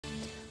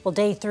Well,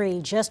 day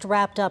 3 just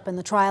wrapped up in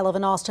the trial of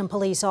an Austin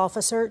police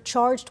officer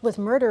charged with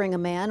murdering a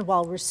man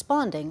while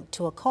responding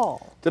to a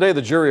call. Today,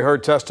 the jury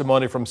heard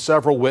testimony from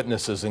several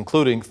witnesses,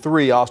 including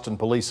 3 Austin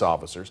police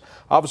officers.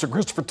 Officer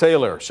Christopher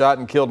Taylor shot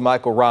and killed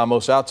Michael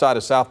Ramos outside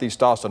a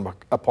Southeast Austin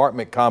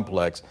apartment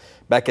complex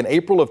back in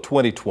April of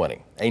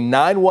 2020. A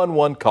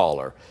 911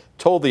 caller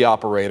told the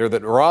operator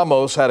that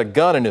Ramos had a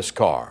gun in his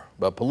car,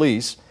 but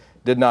police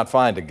did not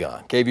find a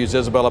gun. KVUE's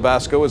Isabella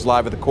Basco is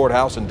live at the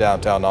courthouse in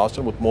downtown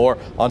Austin with more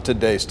on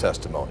today's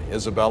testimony.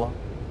 Isabella?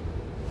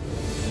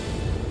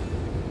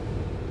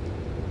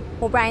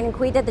 Well, Brian and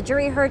Quita, the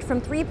jury heard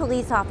from 3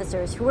 police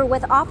officers who were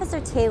with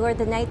Officer Taylor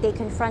the night they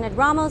confronted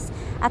Ramos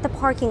at the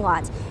parking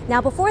lot.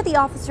 Now, before the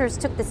officers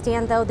took the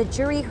stand, though, the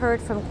jury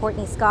heard from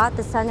Courtney Scott,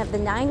 the son of the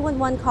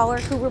 911 caller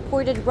who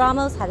reported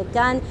Ramos had a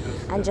gun,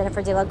 and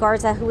Jennifer De La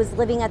Garza, who was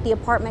living at the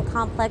apartment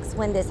complex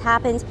when this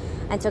happened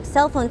and took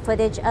cell phone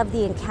footage of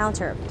the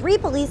encounter. 3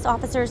 police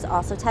officers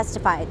also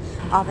testified.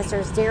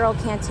 Officers Daryl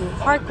Cantu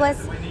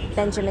Harkless,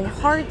 Benjamin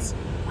Hart,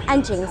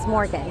 and James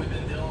Morgan.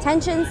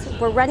 Tensions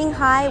were running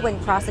high when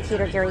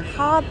prosecutor Gary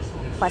Cobb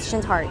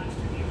questioned Hart.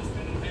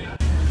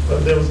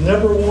 But there was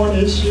never one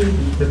issue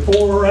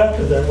before or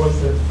after that,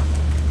 was there?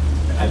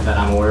 That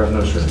I'm aware of,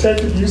 no, sir.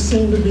 Detective, you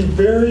seem to be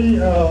very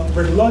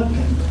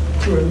reluctant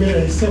to admit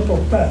a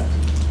simple fact.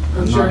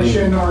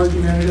 Objection,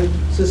 argumentative,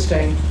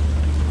 sustained.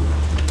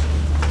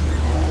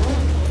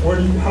 What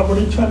are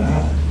you trying to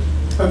hide?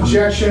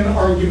 Objection,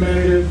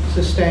 argumentative,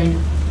 sustained.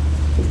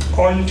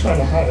 Are you trying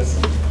to hide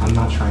something? I'm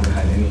not trying to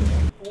hide anything.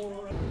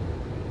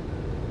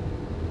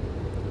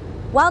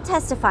 While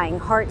testifying,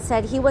 Hart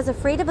said he was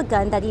afraid of a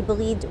gun that he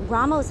believed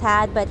Ramos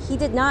had, but he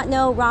did not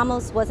know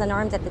Ramos was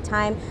unarmed at the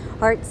time.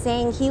 Hart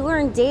saying he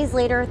learned days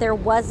later there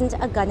wasn't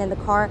a gun in the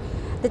car.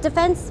 The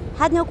defense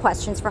had no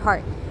questions for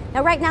Hart.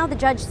 Now, right now, the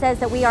judge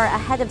says that we are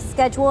ahead of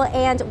schedule,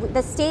 and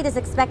the state is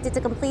expected to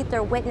complete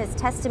their witness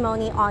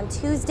testimony on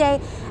Tuesday,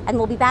 and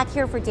we'll be back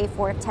here for day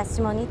 4 of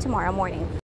testimony tomorrow morning.